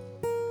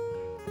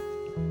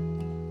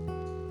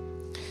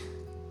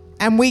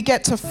 And we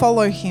get to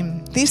follow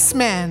him. This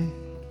man,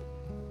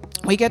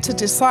 we get to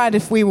decide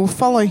if we will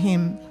follow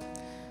him.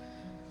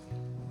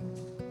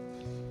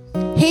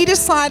 He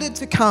decided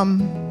to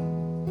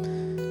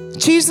come.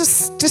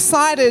 Jesus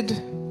decided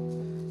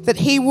that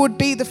he would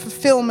be the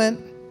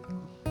fulfillment.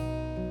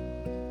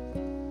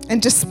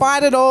 And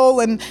despite it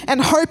all, and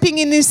hoping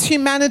in his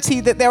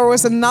humanity that there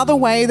was another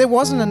way, there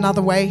wasn't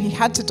another way. He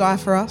had to die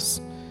for us.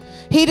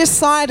 He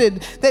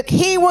decided that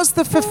he was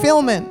the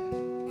fulfillment.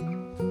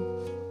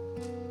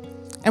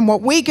 And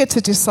what we get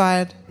to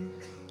decide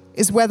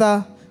is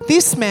whether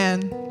this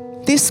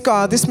man, this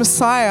God, this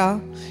Messiah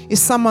is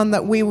someone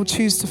that we will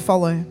choose to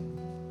follow.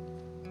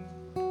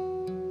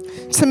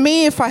 To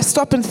me, if I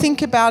stop and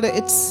think about it,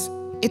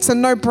 it's a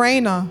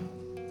no-brainer.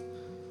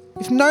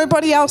 If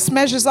nobody else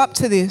measures up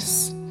to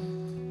this,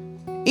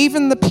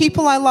 even the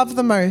people I love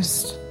the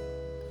most,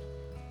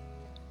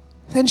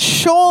 then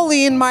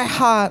surely in my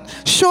heart,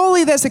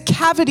 surely there's a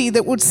cavity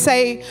that would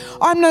say,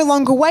 I'm no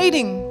longer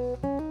waiting.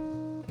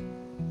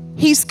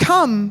 He's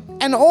come,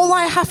 and all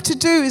I have to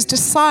do is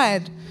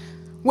decide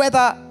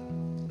whether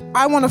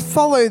I want to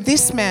follow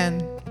this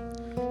man.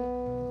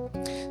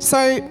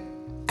 So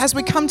as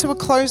we come to a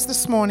close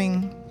this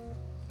morning,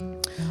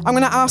 I'm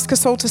going to ask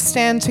us all to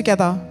stand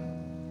together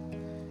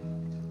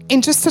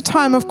in just a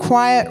time of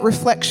quiet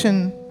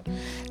reflection.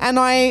 And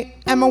I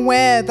am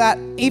aware that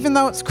even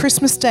though it's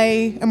Christmas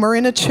Day and we're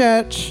in a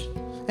church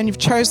and you've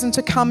chosen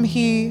to come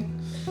here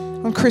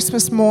on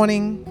Christmas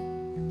morning,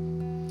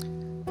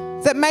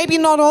 that maybe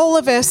not all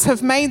of us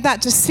have made that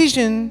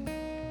decision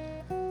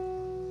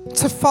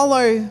to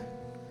follow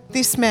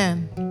this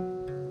man.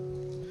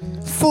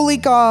 Fully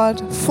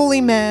God, fully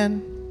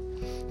man,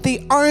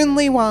 the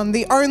only one,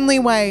 the only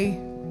way.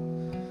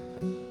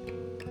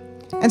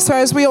 And so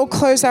as we all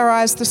close our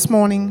eyes this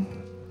morning,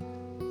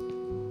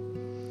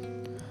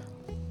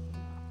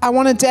 I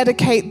want to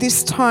dedicate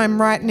this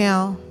time right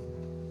now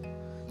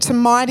to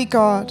mighty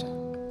God,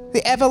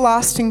 the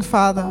everlasting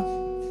Father,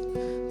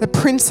 the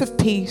Prince of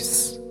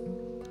Peace,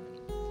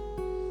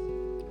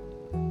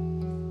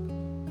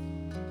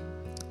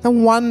 the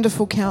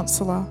wonderful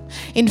Counselor.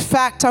 In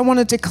fact, I want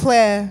to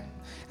declare,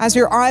 as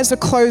your eyes are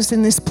closed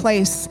in this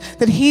place,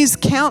 that He's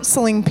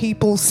counseling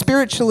people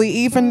spiritually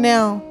even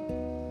now.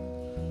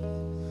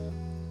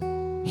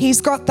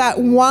 He's got that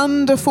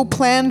wonderful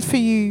plan for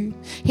you.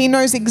 He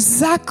knows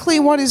exactly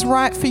what is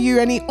right for you,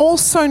 and he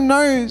also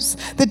knows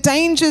the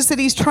dangers that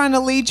he's trying to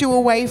lead you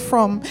away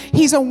from.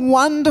 He's a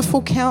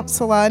wonderful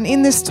counselor, and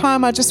in this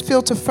time I just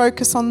feel to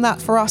focus on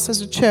that for us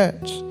as a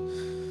church.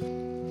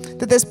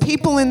 That there's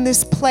people in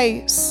this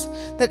place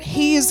that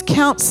he is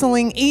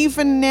counseling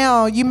even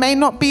now. You may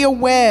not be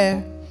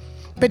aware,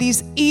 but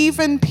he's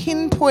even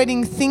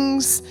pinpointing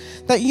things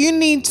that you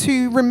need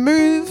to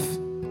remove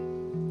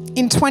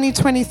in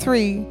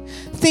 2023,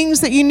 things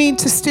that you need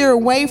to steer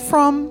away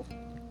from,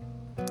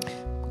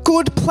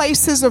 good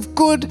places of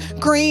good,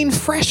 green,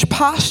 fresh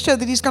pasture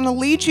that he's going to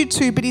lead you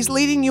to, but he's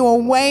leading you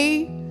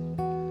away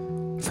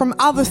from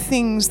other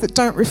things that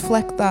don't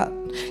reflect that.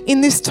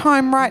 In this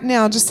time right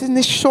now, just in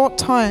this short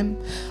time,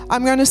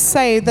 I'm going to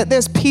say that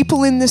there's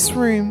people in this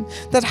room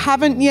that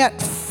haven't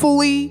yet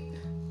fully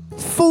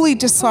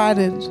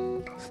decided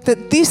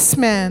that this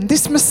man,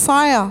 this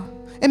Messiah,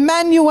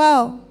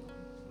 Emmanuel,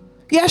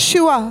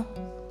 Yeshua,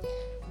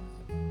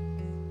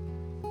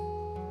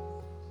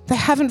 they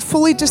haven't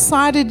fully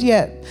decided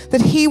yet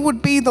that he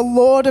would be the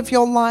Lord of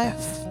your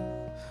life,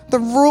 the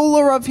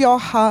ruler of your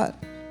heart.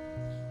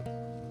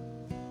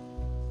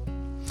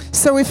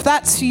 So if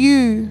that's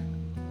you,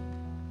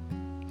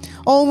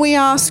 all we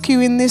ask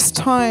you in this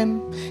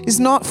time is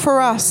not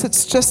for us,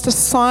 it's just a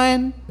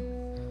sign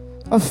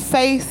of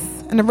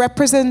faith and a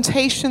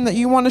representation that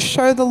you want to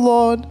show the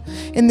Lord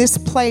in this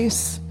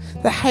place,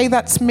 that hey,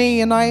 that's me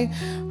and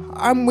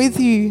I'm with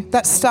you.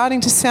 That's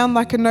starting to sound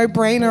like a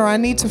no-brainer. I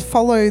need to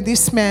follow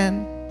this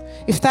man.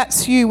 If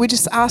that's you, we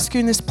just ask you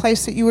in this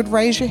place that you would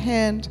raise your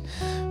hand.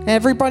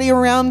 Everybody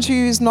around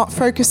you is not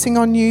focusing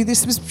on you.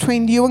 This is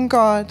between you and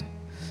God.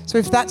 So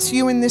if that's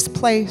you in this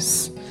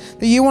place,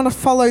 that you want to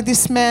follow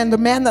this man, the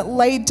man that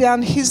laid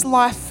down his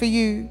life for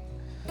you,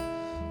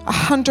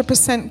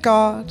 100%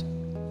 God,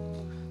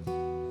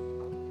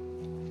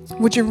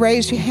 would you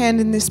raise your hand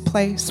in this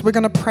place? We're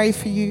going to pray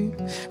for you.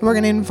 And we're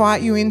going to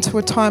invite you into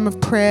a time of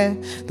prayer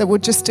that will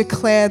just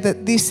declare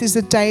that this is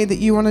a day that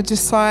you want to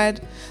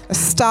decide a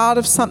start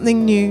of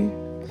something new.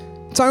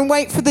 Don't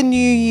wait for the new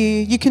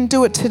year. You can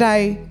do it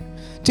today.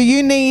 Do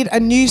you need a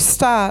new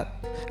start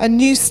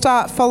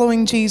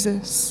following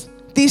Jesus?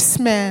 This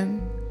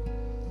man,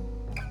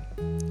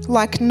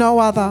 like no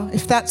other.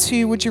 If that's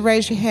you, would you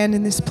raise your hand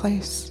in this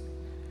place?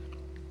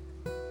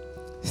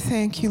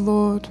 Thank you,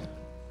 Lord.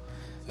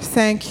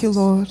 Thank you,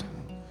 Lord.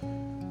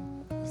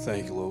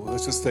 Thank you, Lord.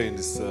 Let's just stay in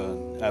this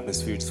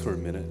atmosphere just for a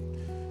minute.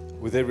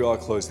 With every eye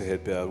closed, the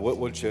head bowed.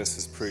 What Jess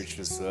has preached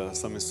is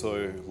something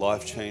so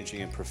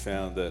life-changing and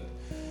profound, that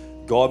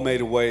God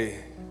made a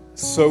way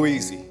so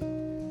easy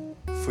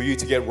for you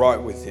to get right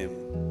with him.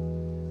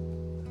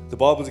 The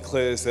Bible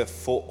declares that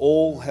for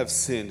all have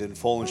sinned and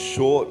fallen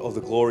short of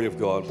the glory of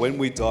God. When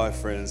we die,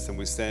 friends, and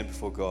we stand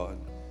before God,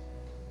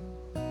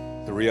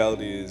 the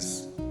reality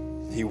is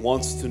he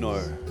wants to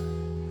know,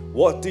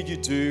 what did you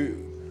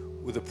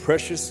do with the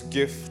precious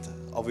gift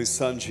of his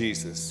son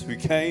Jesus, who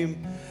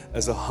came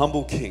as a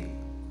humble king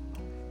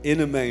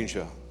in a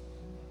manger,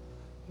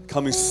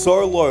 coming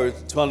so low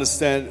to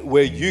understand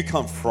where you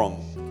come from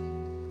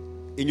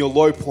in your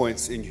low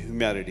points in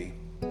humanity.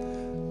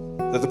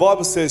 That the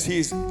Bible says he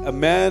is a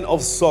man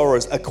of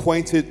sorrows,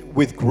 acquainted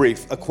with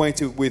grief,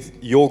 acquainted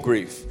with your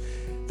grief.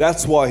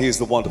 That's why he is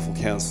the wonderful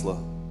counselor.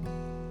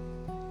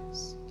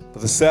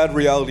 But the sad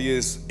reality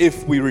is,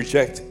 if we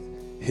reject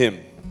him,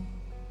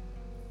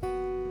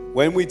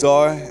 when we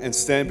die and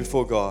stand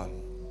before God,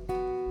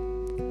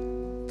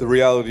 the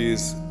reality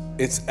is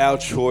it's our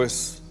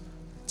choice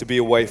to be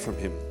away from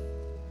him.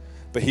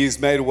 But he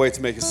has made a way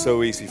to make it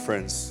so easy,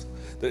 friends,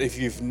 that if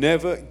you've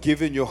never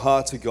given your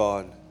heart to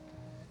God,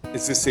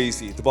 it's this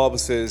easy. The Bible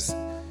says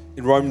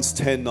in Romans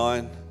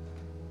 10:9,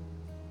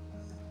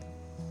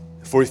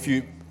 for if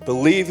you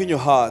believe in your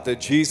heart that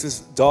Jesus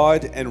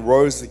died and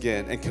rose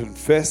again, and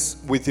confess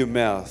with your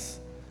mouth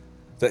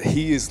that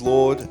he is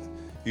Lord,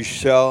 you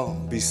shall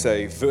be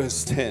saved.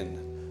 Verse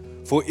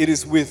 10, for it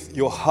is with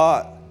your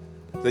heart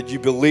that you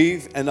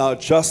believe and are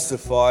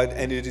justified,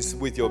 and it is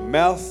with your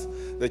mouth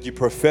that you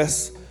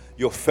profess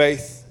your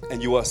faith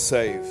and you are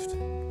saved.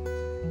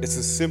 It's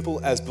as simple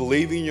as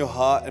believing in your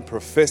heart and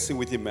professing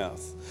with your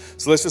mouth.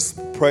 So let's just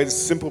pray this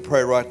simple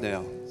prayer right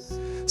now.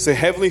 Say,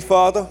 Heavenly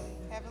Father,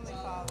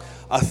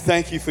 I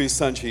thank you for your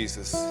son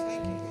Jesus.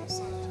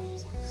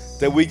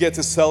 That we get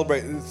to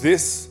celebrate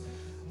this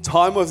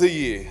time of the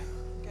year,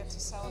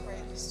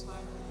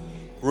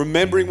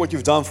 remembering what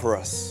you've done for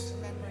us.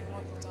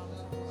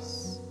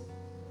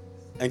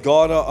 And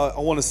God, I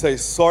want to say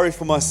sorry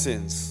for my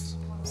sins.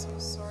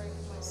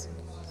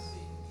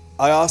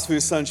 I ask for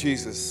your son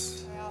Jesus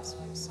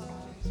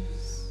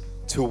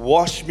to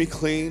wash me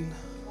clean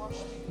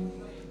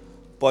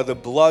by the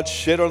blood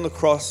shed on the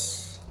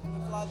cross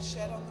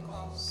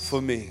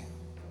for me.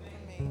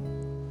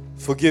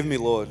 Forgive me,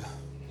 Lord.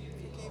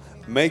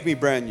 Make me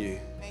brand new.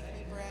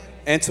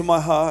 Enter my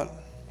heart.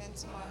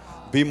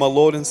 Be my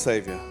Lord and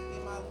Savior.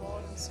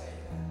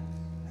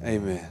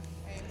 Amen.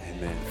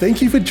 Amen.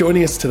 Thank you for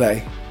joining us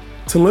today.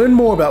 To learn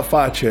more about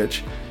Fire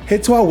Church,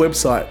 head to our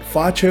website,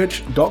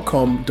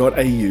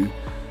 firechurch.com.au,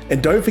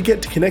 and don't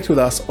forget to connect with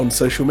us on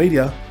social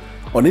media,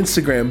 on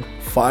Instagram,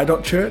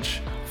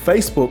 fire.church,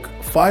 Facebook,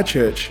 Fire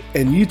Church,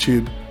 and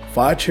YouTube,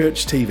 Fire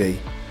Church TV.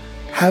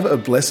 Have a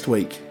blessed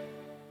week.